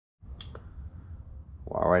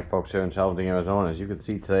All right, folks, here in Shelton, Arizona, as you can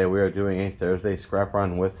see today, we are doing a Thursday scrap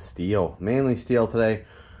run with steel, mainly steel today.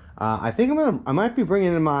 I think I might be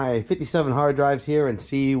bringing in my 57 hard drives here and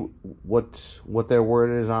see what their word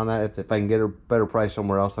is on that. If I can get a better price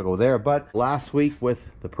somewhere else, I'll go there. But last week with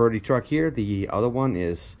the Purdy truck here, the other one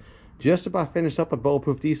is just about finished up a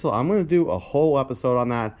bulletproof diesel. I'm going to do a whole episode on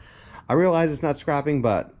that. I realize it's not scrapping,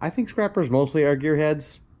 but I think scrappers mostly are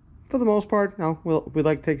gearheads. For the most part, no, we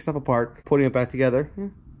like taking stuff apart, putting it back together.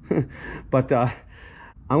 But I'm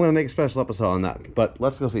gonna make a special episode on that. But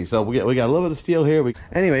let's go see. So we got a little bit of steel here.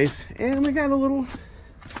 Anyways, and we got a little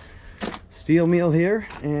steel meal here,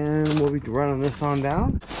 and we'll be running this on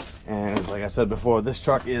down. And like I said before, this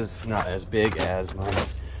truck is not as big as my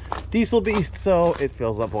diesel beast, so it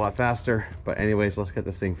fills up a lot faster. But anyways, let's get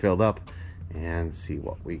this thing filled up and see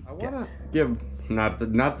what we get. Give not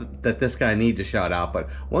that this guy needs a shout out, but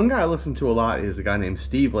one guy I listen to a lot is a guy named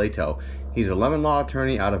Steve Lato. He's a lemon law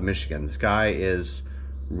attorney out of Michigan. This guy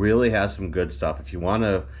really has some good stuff. If you want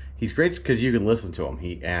to, he's great because you can listen to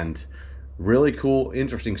him. And really cool,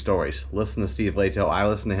 interesting stories. Listen to Steve Lato. I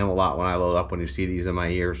listen to him a lot when I load up, when you see these in my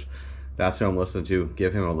ears. That's who I'm listening to.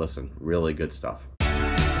 Give him a listen. Really good stuff.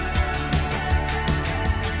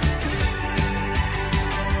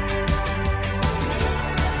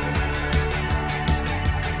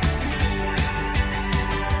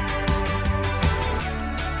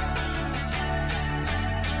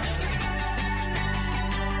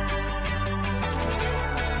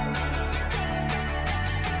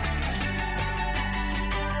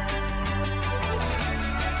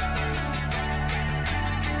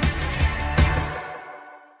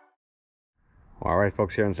 All right,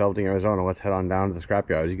 folks, here in Shelton, Arizona, let's head on down to the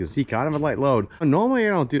scrapyard. As you can see, kind of a light load. Normally,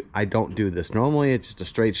 I don't do this. Normally, it's just a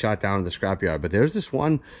straight shot down to the scrapyard. But there's this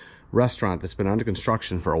one restaurant that's been under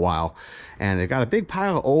construction for a while, and they've got a big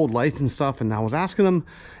pile of old lights and stuff. And I was asking them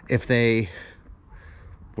if they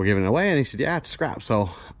were giving it away, and they said, yeah, it's scrap. So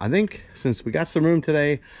I think since we got some room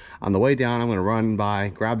today, on the way down, I'm going to run by,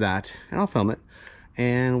 grab that, and I'll film it.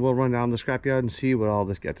 And we'll run down the scrapyard and see what all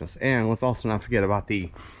this gets us. And let's also not forget about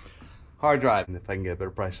the hard drive, and if I can get a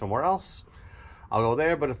better price somewhere else, I'll go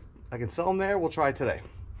there. But if I can sell them there, we'll try today.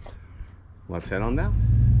 Let's head on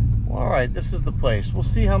down. All right, this is the place. We'll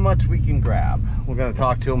see how much we can grab. We're going to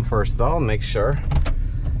talk to him first, though, and make sure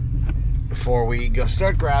before we go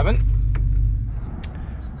start grabbing.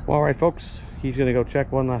 All right, folks, he's going to go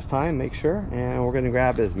check one last time, make sure, and we're going to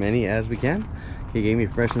grab as many as we can. He gave me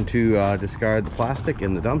permission to discard the plastic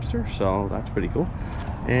in the dumpster, so that's pretty cool.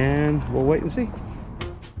 And we'll wait and see.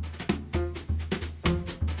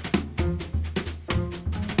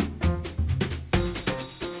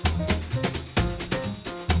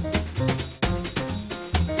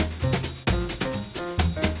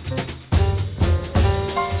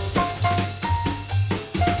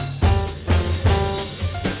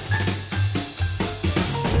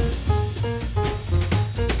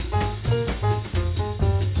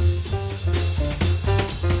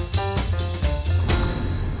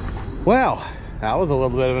 Well, that was a little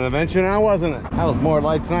bit of an adventure now, wasn't it? That was more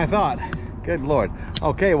lights than I thought. Good Lord.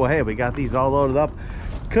 Okay, well, hey, we got these all loaded up.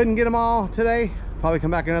 Couldn't get them all today. Probably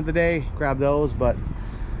come back another day, grab those, but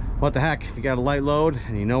what the heck? If you got a light load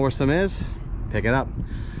and you know where some is, pick it up.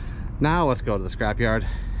 Now let's go to the scrapyard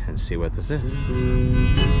and see what this is.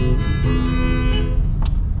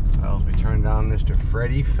 So we turn down Mr.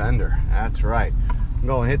 Freddie Fender. That's right. I'm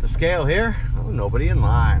going to hit the scale here. Oh, nobody in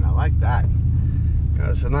line. I like that. Got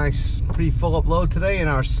us a nice, pretty full up load today in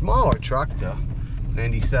our smaller truck, the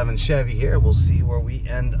 97 Chevy here. We'll see where we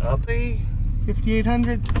end up. A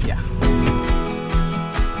 5800? Yeah.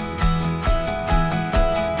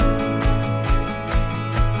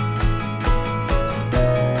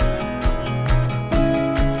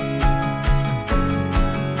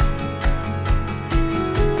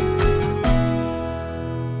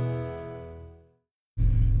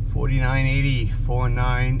 $49.80,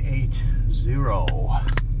 4980.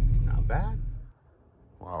 Not bad.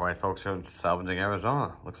 Well, all right, folks, here in Salvaging,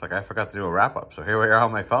 Arizona. Looks like I forgot to do a wrap up, so here we are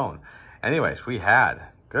on my phone. Anyways, we had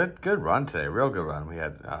good run today, real good run. We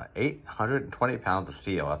had 820 pounds of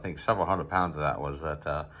steel. I think several hundred pounds of that was that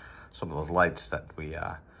some of those lights that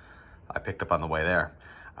I picked up on the way there.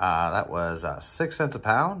 That was 6 cents a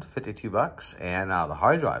pound, 52 bucks. And the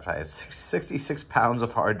hard drives, I had 66 pounds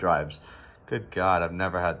of hard drives. Good God, I've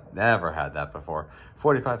never had that before.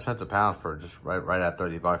 45 cents a pound for just right at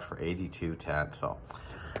 30 bucks for 82.10. So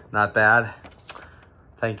not bad.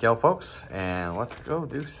 Thank y'all, folks, and let's go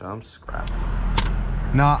do some scrap.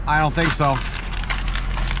 No, I don't think so.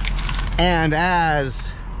 And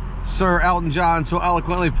as Sir Elton John so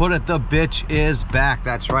eloquently put it, the bitch is back.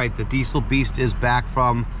 That's right, the diesel beast is back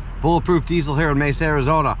from Bulletproof Diesel here in Mesa,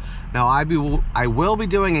 Arizona. Now I will be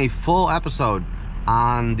doing a full episode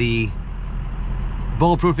on the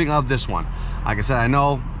bulletproofing of this one. Like I said, I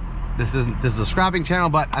know this is a scrapping channel,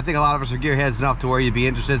 but I think a lot of us are gearheads enough to where you'd be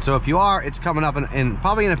interested. So if you are, it's coming up in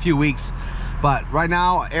probably in a few weeks. But right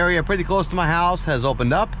now, area pretty close to my house has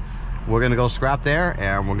opened up. We're gonna go scrap there,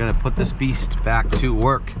 and we're gonna put this beast back to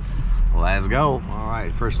work. Let's go. All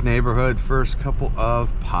right, first neighborhood, first couple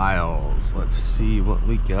of piles. Let's see what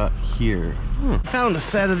we got here. Found a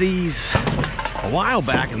set of these a while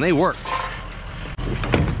back, and they worked.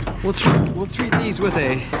 We'll treat these with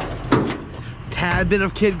a tad bit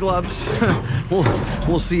of kid gloves.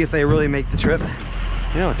 we'll see if they really make the trip.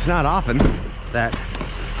 You know, it's not often that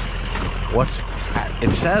what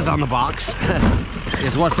it says on the box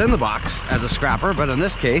is what's in the box as a scrapper, but in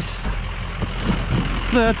this case,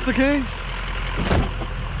 that's the case.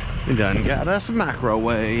 We done got us a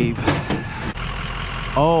microwave.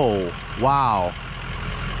 Oh, wow.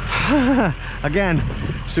 Again,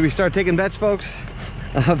 should we start taking bets, folks,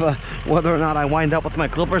 of whether or not I wind up with my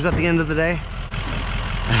clippers at the end of the day?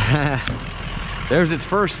 There's its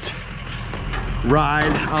first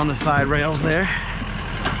ride on the side rails there.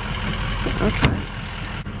 Okay.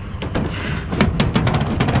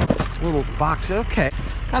 Little box, okay.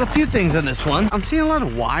 Got a few things in this one. I'm seeing a lot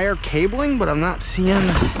of wire cabling, but I'm not seeing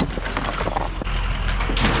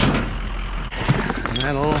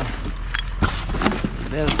metal,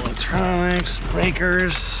 electronics,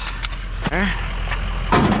 breakers.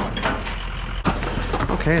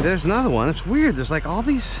 Okay, there's another one. It's weird. There's like all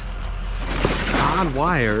these odd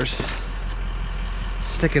wires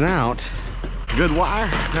sticking out. Good wire,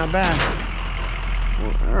 not bad.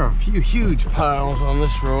 Well, there are a few huge piles on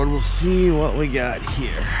this road. We'll see what we got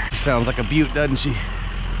here. She sounds like a beaut, doesn't she?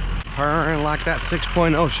 Purring like that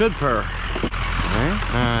 6.0 should purr. All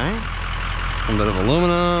right. A bit of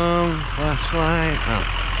aluminum, flashlight.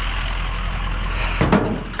 Oh.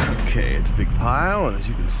 Okay, it's a big pile, and as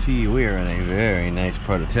you can see, we are in a very nice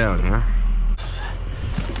part of town here.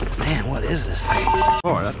 Man, what is this thing?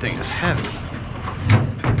 Oh, that thing is heavy.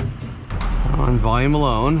 On volume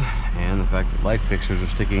alone, and the fact that light fixtures are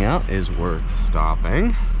sticking out is worth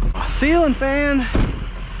stopping. A ceiling fan?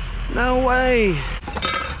 No way!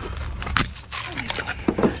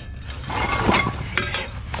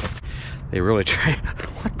 They really try.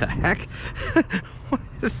 What the heck? What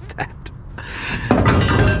is that?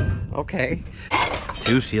 Okay.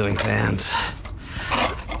 2 ceiling fans.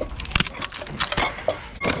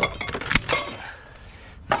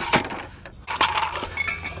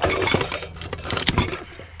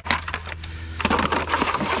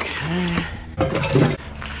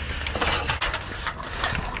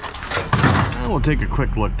 We'll take a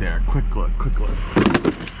quick look there. Quick look.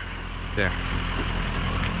 There.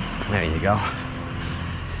 There you go.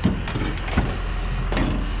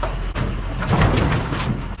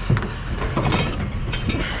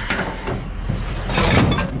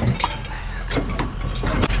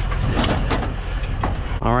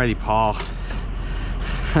 Alrighty, Paul.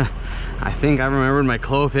 I think I remembered my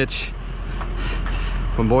clove hitch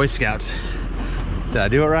from Boy Scouts. Did I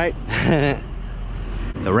do it right?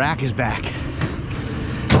 The rack is back.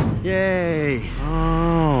 Yay!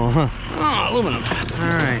 Oh, aluminum. All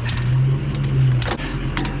right.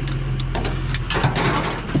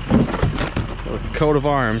 Coat of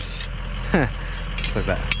arms. Just like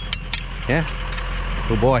that. Yeah.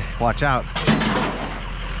 Oh boy, watch out.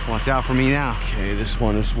 Watch out for me now. Okay, this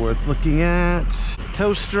one is worth looking at.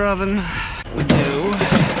 Toaster oven. We do.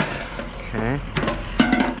 Okay.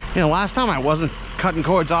 You know, last time I wasn't cutting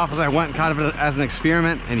cords off as I went kind of as an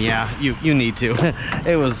experiment, and yeah, you need to.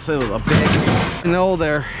 it was a big, you know,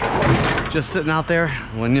 they're just sitting out there.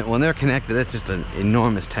 When they're connected, it's just an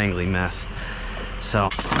enormous tangly mess. So,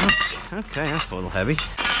 okay, that's a little heavy.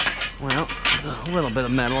 Well, there's a little bit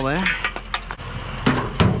of metal there.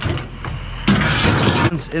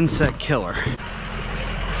 Insect killer.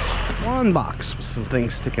 One box with some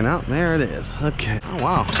things sticking out. There it is. Okay. Oh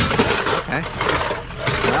wow. Okay.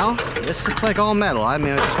 Well, this looks like all metal. I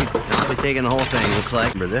mean, I'll be taking the whole thing, looks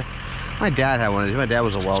like. My dad had one of these. My dad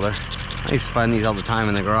was a welder. I used to find these all the time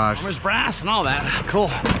in the garage. There's brass and all that. Cool.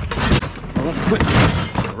 Well, let's quit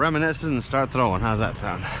reminiscing and start throwing. How's that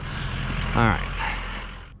sound? All right.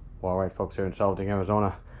 Well, all right, folks, here in Salvador,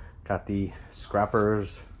 Arizona, got the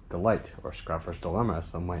Scrapper's Delight, or Scrapper's Dilemma, as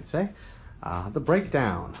some might say. The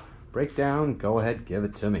breakdown. Breakdown, go ahead, give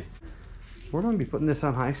it to me. We're going to be putting this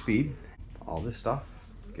on high speed. All this stuff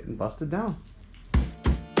getting busted down.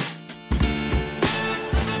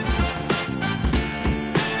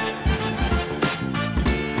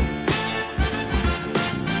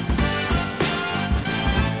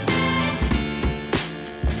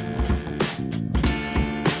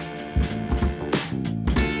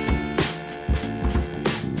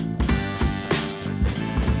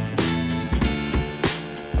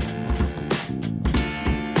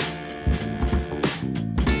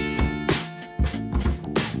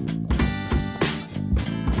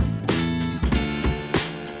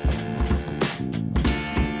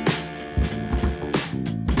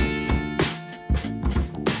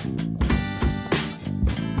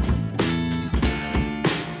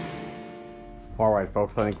 right,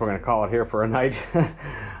 folks, I think we're going to call it here for a night.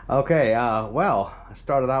 Okay, well, I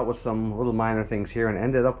started out with some little minor things here and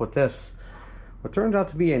ended up with this. What turns out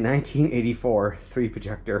to be a 1984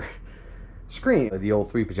 3-projector screen. The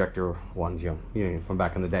old 3-projector ones, you know, from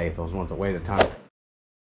back in the day, those ones that weighed a ton.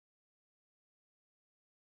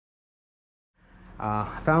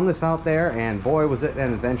 I found this out there, and boy, was it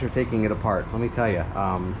an adventure taking it apart. Let me tell you,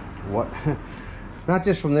 not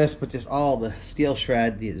just from this, but just all the steel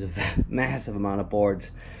shred. There's a massive amount of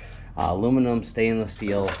boards, aluminum, stainless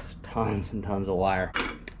steel, just tons and tons of wire.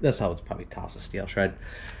 This how it's probably toss of steel shred,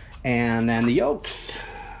 and then the yokes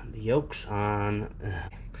on.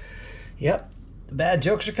 Yep, the bad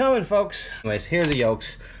jokes are coming, folks. Anyways, here are the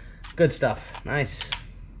yokes. Good stuff. Nice.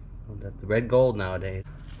 The red gold nowadays.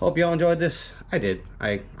 Hope y'all enjoyed this. I did.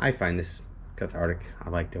 I find this cathartic. I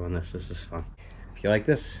like doing this. This is fun. If you like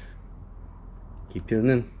this, keep tuning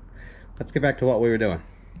in. Let's get back to what we were doing.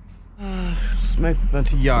 Might be a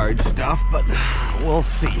bunch of yard stuff, but we'll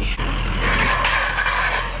see.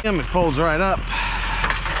 It folds right up,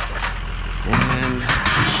 and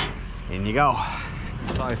in you go.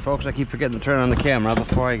 Sorry, folks, I keep forgetting to turn on the camera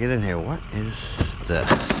before I get in here. What is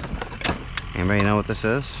this? Anybody know what this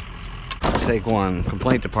is? Take one.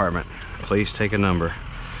 Complaint department. Please take a number.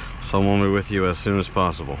 Someone will be with you as soon as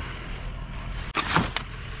possible.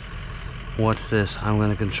 What's this? I'm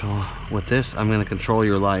gonna control. With this, I'm gonna control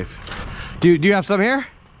your life. Do you have some here?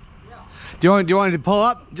 Yeah. Do you want to pull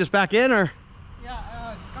up, just back in, or?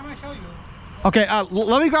 Yeah. Come and show you. Okay.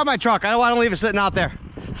 Let me grab my truck. I don't want to leave it sitting out there.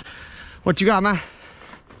 What you got, man?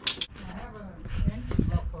 I have an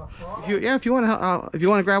engine block for If you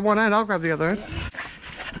want to grab one end, I'll grab the other end.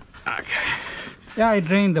 Okay. Yeah, I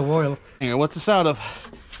drained the oil. Hang on, what's this out of?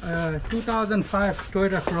 2005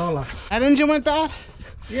 Toyota Corolla. That engine went bad?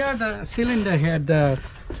 Yeah, the cylinder had the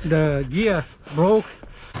gear broke.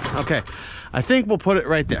 Okay, I think we'll put it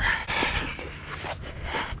right there.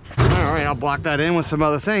 All right, I'll block that in with some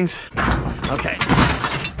other things. Okay.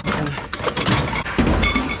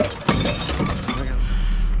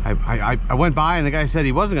 I went by and the guy said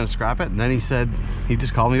he wasn't going to scrap it, and then he said he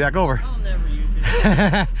just called me back over. I'll never use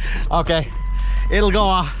it. Okay, it'll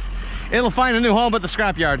go. It'll find a new home at the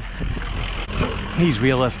scrapyard. He's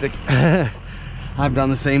realistic. I've done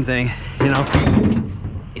the same thing, you know.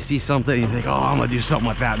 You see something, you think, oh, I'm gonna do something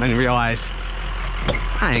with that, and then you realize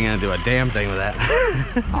I ain't gonna do a damn thing with that.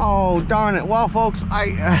 Oh, darn it. Well, folks,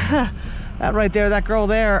 that right there, that girl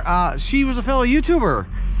there, she was a fellow YouTuber.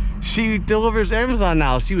 She delivers Amazon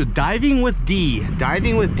now. She was Diving with D.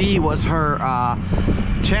 Diving with D was her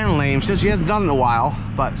channel name. She said she hasn't done it in a while,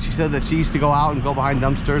 but she said that she used to go out and go behind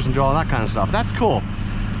dumpsters and do all that kind of stuff. That's cool.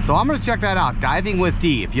 So I'm gonna check that out, Diving with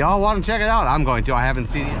D. If y'all want to check it out, I'm going to. I haven't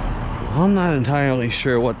seen it yet. Well, I'm not entirely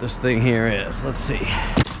sure what this thing here is. Let's see.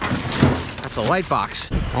 That's a light box.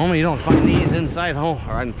 Only you don't find these inside home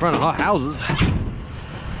or right in front of houses.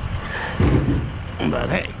 But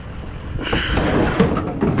hey.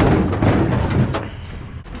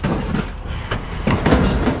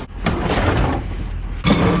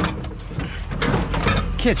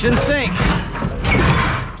 Kitchen sink.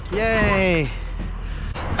 Yay.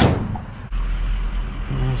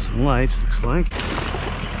 Some lights, looks like.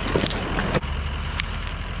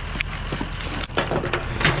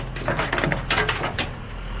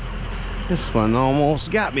 This one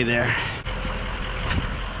almost got me there.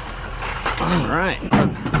 All right.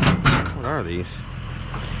 What are these?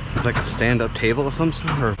 It's like a stand-up table or some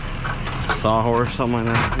sort, or sawhorse, something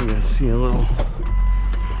like that. You can see a little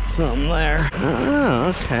something there.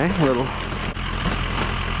 Oh, okay. A little.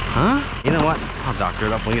 Huh? You know what? I'll doctor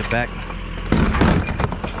it up when we get back.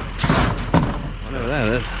 Whatever that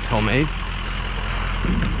is, it's homemade.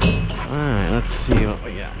 Alright, let's see what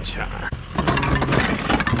we got in char.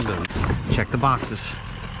 Check the boxes.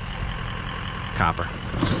 Copper.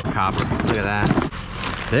 Copper. Look at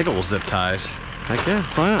that. Big old zip ties. Heck yeah,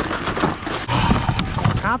 why not?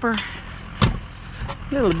 Copper.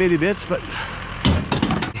 Little bitty bits, but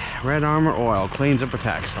Red Armor oil cleans and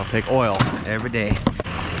protects. I'll take oil every day.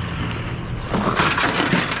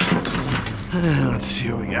 Let's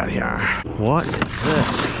see what we got here. What is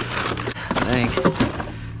this? I think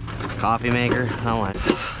coffee maker. I want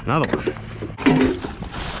another one.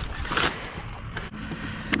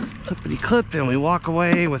 Clippity clip, and we walk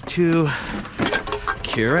away with 2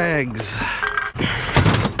 Keurigs.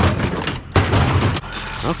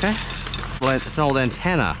 Okay. Well, it's an old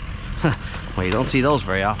antenna. Well, you don't see those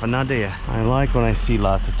very often, now do you? I like when I see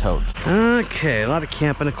lots of totes. Okay, a lot of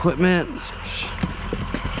camping equipment.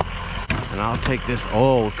 And I'll take this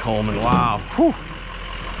old Coleman. Wow. Whew.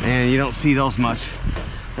 Man, you don't see those much.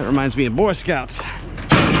 That reminds me of Boy Scouts.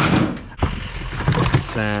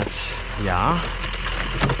 this at? Yeah.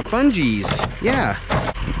 Bungees. Yeah.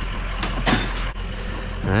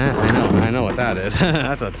 I know what that is.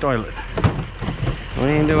 That's a toilet. We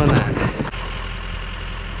ain't doing that.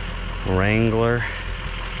 Wrangler.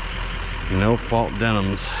 No fault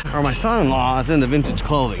denims. Or my son-in-law is into vintage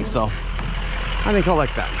clothing, so I think he'll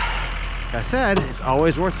like that. Like I said, it's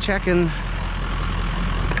always worth checking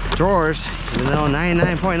drawers, even though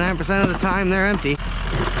 99.9% of the time they're empty.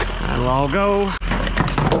 That'll all go.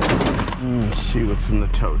 Let's see what's in the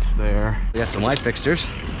totes there. We got some light fixtures.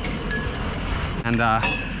 And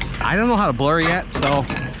I don't know how to blur yet, so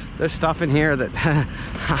there's stuff in here that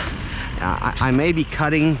I may be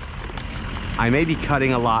cutting. I may be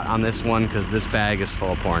cutting a lot on this one because this bag is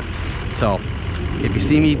full of porn. So if you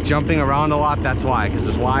see me jumping around a lot, that's why, because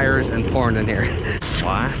there's wires and porn in here.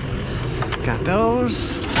 Why? Got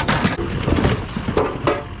those.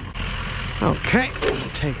 Okay,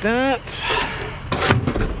 take that.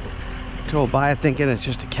 Drove by thinking it's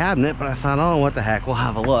just a cabinet, but I thought, oh, what the heck, we'll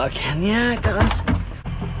have a look. And yeah, it does.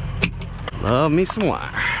 Love me some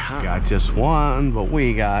wire. Got just one, but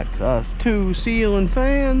we got us 2 ceiling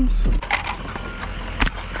fans.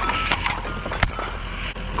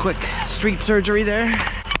 Quick street surgery there.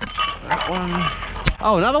 That one.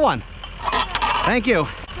 Oh, another one. Thank you.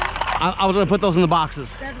 I was gonna put those in the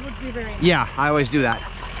boxes. That would be very nice. Yeah, I always do that.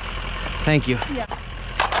 Thank you. Yeah.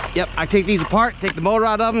 Yep, I take these apart, take the motor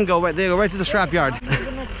out of them, they go right to the scrap yard.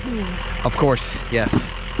 Of course, yes.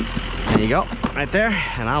 There you go, right there.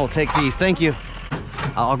 And I will take these. Thank you.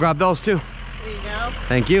 I'll grab those too. There you go.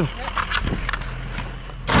 Thank you. Yep.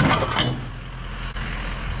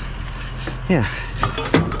 Yeah.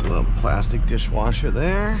 Little plastic dishwasher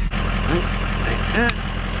there.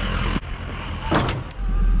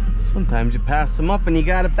 Sometimes you pass them up and you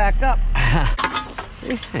gotta back up.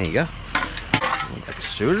 See, there you go.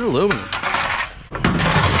 Extruded aluminum.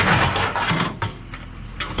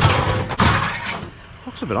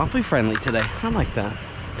 Folks have been awfully friendly today. I like that.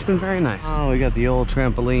 It's been very nice. Oh, we got the old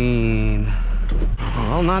trampoline.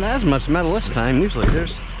 Well, not as much metal this time. Usually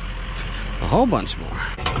there's a whole bunch more.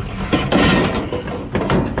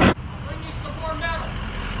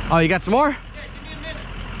 Oh, you got some more? Yeah, give me a minute.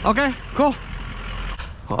 Okay, cool.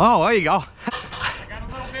 Oh, there you go. I got a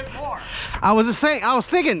little bit more. I was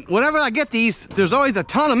thinking, whenever I get these, there's always a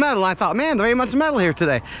ton of metal. I thought, man, there ain't much metal here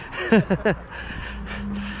today.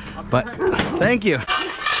 But thank you.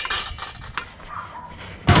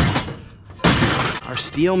 Our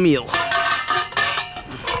steel meal.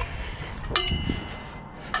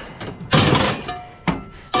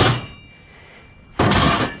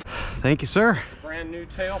 Thank you, sir. It's a brand new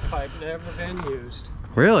tailpipe, never been used.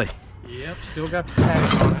 Really? Yep, still got the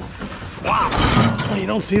tags on it. Wow. Well, you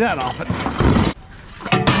don't see that often.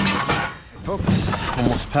 Folks,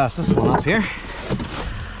 almost passed this one up here.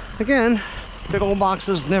 Again, big old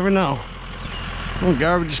boxes, never know. Little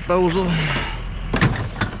garbage disposal.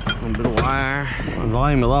 A little bit of wire.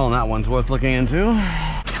 Volume low on that one's worth looking into.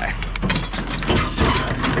 Okay.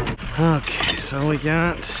 Okay, so we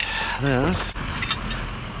got this.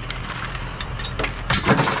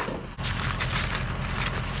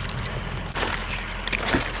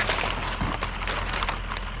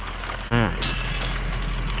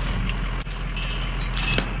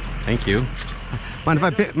 Thank you. Mind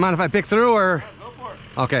if I pick through, or? Go for it.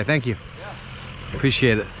 Okay, thank you. Yeah.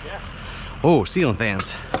 Appreciate it. Yeah. Oh, ceiling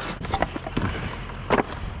fans.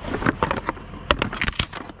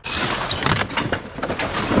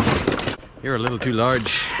 You're a little too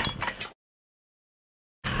large.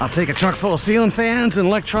 I'll take a truck full of ceiling fans and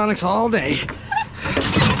electronics all day.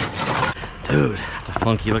 Dude, that's a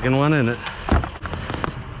funky looking one, isn't it?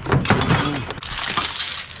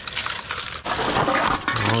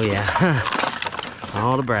 Oh yeah,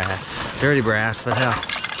 all the brass, dirty brass, but hell,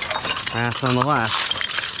 brass nonetheless.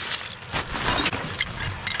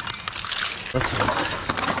 This was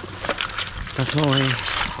definitely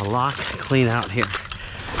a lock clean out here,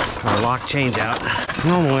 or a lock change out.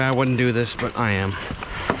 Normally I wouldn't do this, but I am.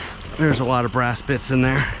 There's a lot of brass bits in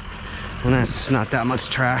there, and that's not that much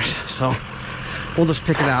trash, so we'll just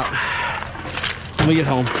pick it out when we get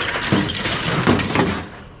home.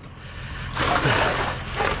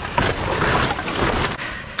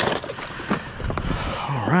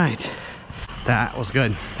 Right, that was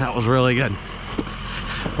good. That was really good.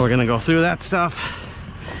 We're gonna go through that stuff.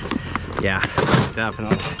 Yeah,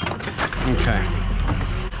 definitely. Okay.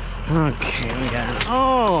 Okay, we got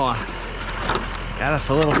us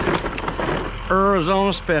a little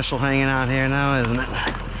Arizona special hanging out here now, isn't it?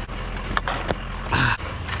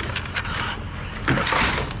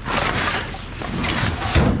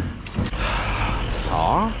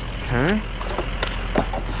 Saw. Okay.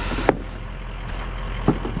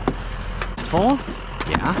 full?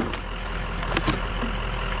 Yeah.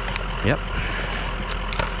 Yep.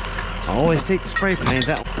 Always take the spray paint.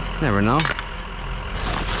 That never know.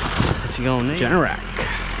 What you gonna need? Generac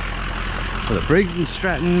with a Briggs &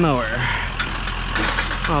 Stratton mower.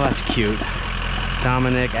 Oh, that's cute.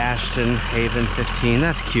 Dominic, Ashton, Haven, 15.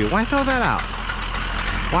 That's cute. Why throw that out?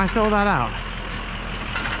 Why throw that out?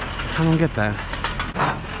 I don't get that.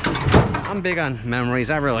 I'm big on memories.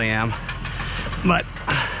 I really am. But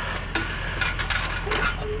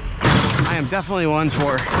I am definitely one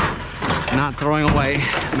for not throwing away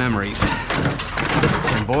memories.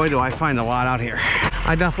 And boy, do I find a lot out here.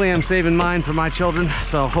 I definitely am saving mine for my children,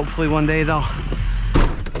 so hopefully one day they'll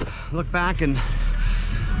look back and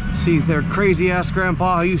see their crazy ass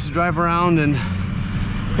grandpa who used to drive around and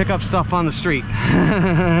pick up stuff on the street.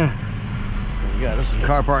 Yeah, there's some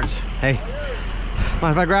car parts. Hey,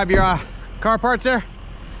 mind if I grab your car parts there?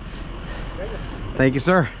 Thank you,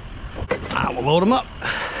 sir. I will load them up.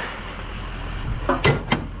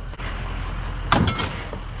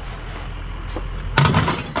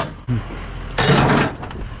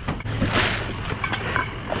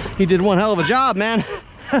 You did one hell of a job, man.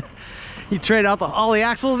 You trade out all the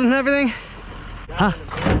axles and everything? Huh?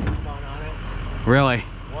 Really?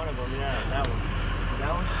 One of them, yeah. That one.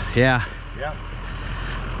 That one? Yeah. Yep.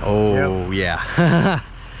 Oh, yep. Yeah.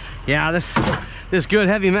 Yeah, this good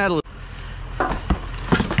heavy metal.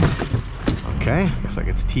 Okay, looks like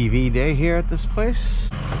it's TV day here at this place.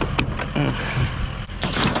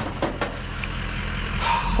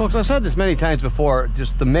 Folks, I've said this many times before,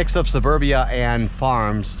 just the mix of suburbia and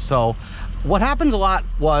farms. So what happens a lot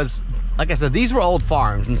was, like I said, these were old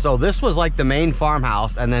farms, and so this was like the main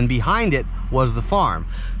farmhouse, and then behind it was the farm.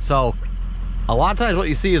 So a lot of times what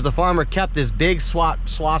you see is the farmer kept this big swath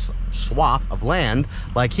of land,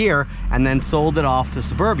 like here, and then sold it off to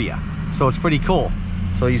suburbia. So it's pretty cool.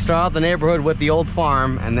 So you start out the neighborhood with the old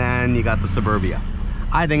farm, and then you got the suburbia.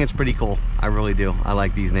 I think it's pretty cool. I really do. I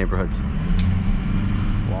like these neighborhoods.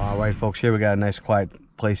 Well, all right, folks, here we got a nice quiet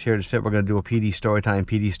place here to sit. We're going to do a PD story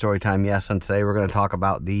time, yes, and today we're going to talk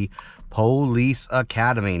about the Police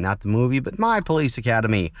Academy. Not the movie, but my Police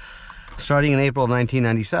Academy. Starting in April of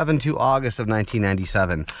 1997 to August of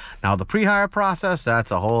 1997. Now, the pre-hire process,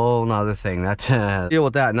 that's a whole nother thing. That's deal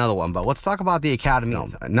with that another one. But let's talk about the academy.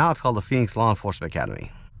 Now it's called the Phoenix Law Enforcement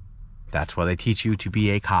Academy. That's where they teach you to be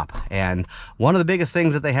a cop. And one of the biggest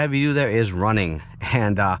things that they have you do there is running.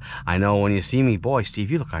 And I know when you see me, boy,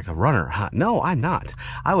 Steve, you look like a runner. Huh? No, I'm not.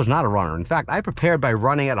 I was not a runner. In fact, I prepared by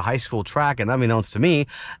running at a high school track, and unbeknownst to me,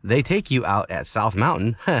 they take you out at South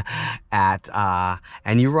Mountain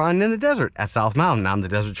and you run in the desert at South Mountain on the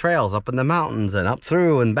desert trails, up in the mountains and up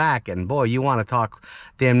through and back. And boy, you want to talk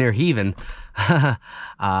damn near heaving.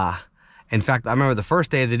 In fact, I remember the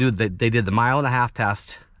first day they did the 1.5 mile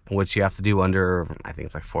test, which you have to do under, I think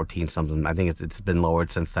it's like 14 something. I think it's been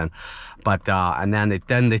lowered since then. But and then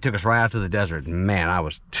they took us right out to the desert. Man, I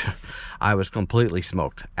was completely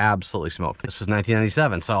smoked, absolutely smoked. This was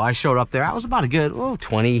 1997, so I showed up there. I was about a good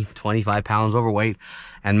 20-25 pounds overweight,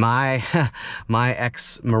 and my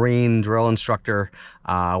ex-Marine drill instructor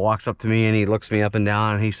walks up to me and he looks me up and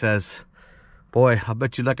down and he says, "Boy, I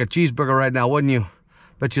bet you'd like a cheeseburger right now, wouldn't you?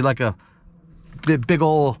 Bet you'd like a big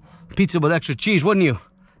old pizza with extra cheese, wouldn't you?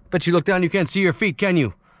 Bet you look down, you can't see your feet, can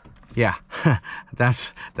you?" Yeah,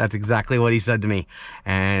 that's exactly what he said to me.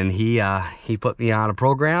 And he put me on a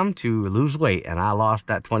program to lose weight, and I lost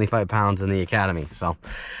that 25 pounds in the academy. So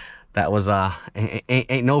that was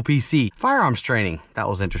ain't no PC. Firearms training, that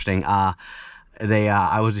was interesting. I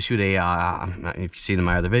was issued if you've seen in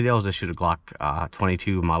my other videos, issued a Glock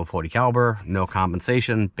 22 Model 40 caliber, no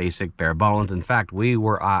compensation, basic bare bones. In fact,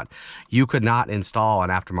 you could not install an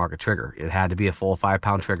aftermarket trigger. It had to be a full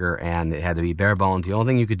 5-pound trigger, and it had to be bare bones. The only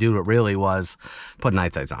thing you could do really was put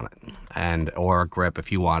night sights on it, or a grip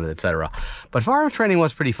if you wanted, etc. But firearms training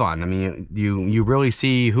was pretty fun. I mean, you really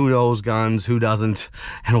see who knows guns, who doesn't,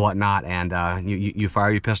 and whatnot. And you fire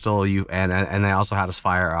your pistol, and they also had us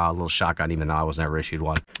fire a little shotgun, even though I was never issued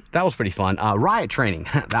one. That was pretty fun. Riot training,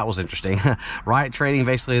 that was interesting. Riot training,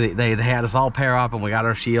 basically they had us all pair up and we got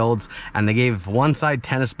our shields, and they gave one side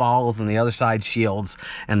tennis balls and the other side shields,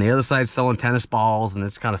 and the other side's throwing tennis balls, and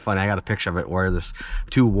it's kind of funny. I got a picture of it where there's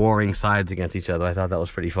two warring sides against each other. I thought that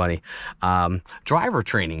was pretty funny. Driver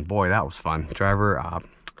training, boy, that was fun.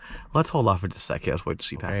 Let's hold off for just a second. Let's wait to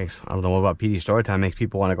see passes. Okay. I don't know what about PD story time makes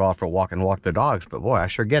people want to go out for a walk and walk their dogs, but boy, I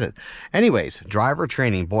sure get it. Anyways, driver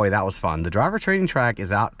training, boy, that was fun. The driver training track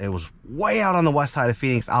is out. It was way out on the west side of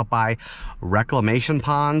Phoenix, out by reclamation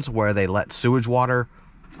ponds where they let sewage water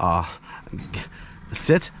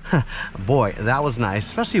sit. Boy, that was nice,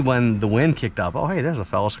 especially when the wind kicked up. Oh, hey, there's a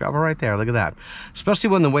fellow scrapper right there. Look at that. Especially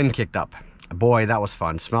when the wind kicked up. Boy, that was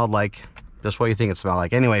fun. Smelled like just what you think it smelled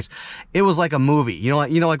like. Anyways, it was like a movie. You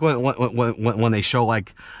know, like when they show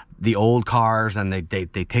like the old cars and they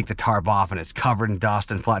take the tarp off and it's covered in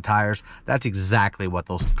dust and flat tires. That's exactly what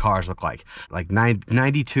those cars look like. Like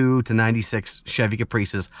 92 to 96 Chevy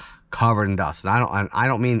Caprices covered in dust. And I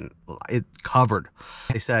don't mean it covered.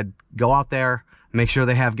 They said go out there, make sure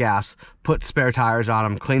they have gas, put spare tires on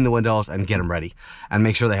them, clean the windows, and get them ready, and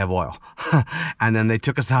make sure they have oil. And then they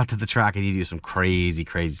took us out to the track, and you do some crazy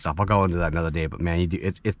stuff. I'll go into that another day, but man, you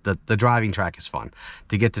do the driving track is fun.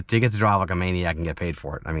 To get to drive like a maniac and get paid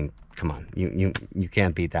for it. I mean, come on, you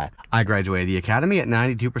can't beat that. I graduated the academy at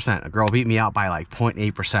 92%. A girl beat me out by like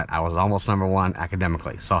 0.8%. I was almost #1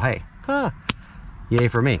 academically. So hey, yay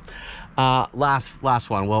for me. Last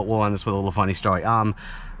one. We'll end this with a little funny story.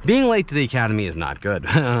 Being late to the academy is not good.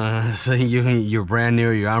 So you're brand new,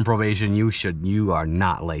 you're on probation, you are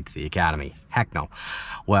not late to the academy. Heck no.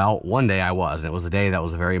 Well, one day I was, and it was a day that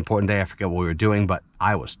was a very important day. I forget what we were doing, but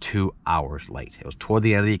I was 2 hours late. It was toward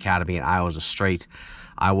the end of the academy, and I was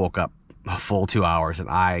I woke up a full 2 hours,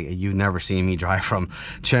 and you've never seen me drive from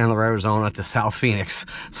Chandler, Arizona to South Phoenix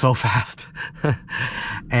so fast.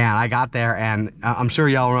 And I got there, and I'm sure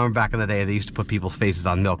y'all remember back in the day they used to put people's faces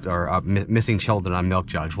on milk, or missing children on milk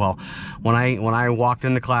jugs. Well, when I walked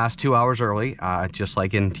into class 2 hours early, just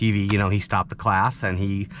like in TV, you know, he stopped the class and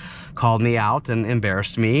he called me out and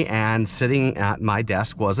embarrassed me, and sitting at my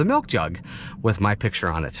desk was a milk jug with my picture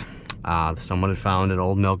on it. Someone had found an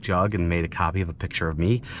old milk jug and made a copy of a picture of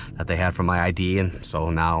me that they had from my ID, and so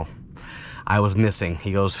now I was missing.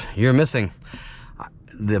 He goes, "You're missing."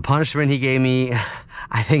 The punishment he gave me,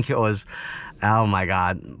 I think it was, oh my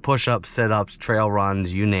God, push-ups, sit-ups, trail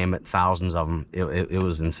runs, you name it, thousands of them. It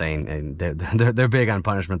was insane, and they're big on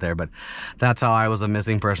punishment there, but that's how I was a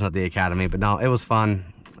missing person at the academy. But no, it was fun.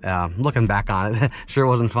 Looking back on it, sure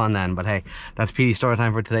wasn't fun then, but hey, that's PD's story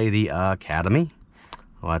time for today, the academy.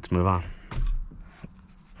 Let's move on.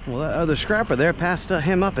 Well, that other scrapper there passed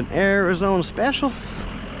him up an Arizona Special.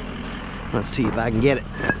 Let's see if I can get it.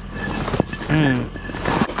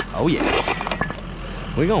 Oh yeah,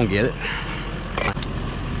 we're gonna get it.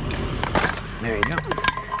 There you go.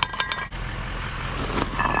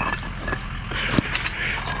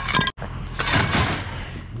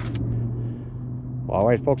 Well, all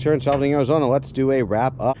right, folks, here in Southern Arizona, let's do a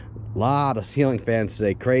wrap up. Lot of ceiling fans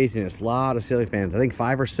today, craziness, a lot of ceiling fans. I think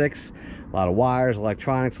 5 or 6, a lot of wires,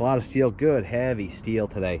 electronics, a lot of steel, good heavy steel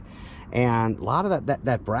today. And a lot of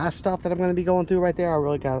that brass stuff that I'm going to be going through right there,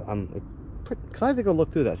 I'm pretty excited to go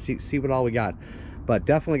look through that, see what all we got. But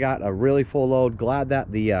definitely got a really full load. Glad that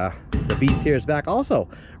the beast here is back. Also,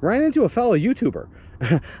 ran into a fellow YouTuber.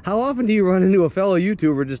 How often do you run into a fellow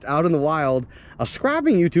YouTuber just out in the wild? A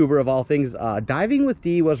scrapping YouTuber of all things. Diving with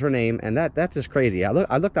D was her name, and that's just crazy. I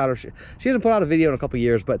looked at her. She hasn't put out a video in a couple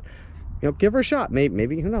years, but you know, give her a shot.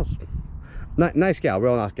 Maybe who knows? Nice gal,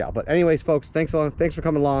 real nice gal. But anyways, folks, thanks for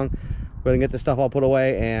coming along. We're gonna get this stuff all put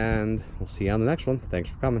away, and we'll see you on the next one. Thanks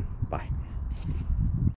for coming. Bye.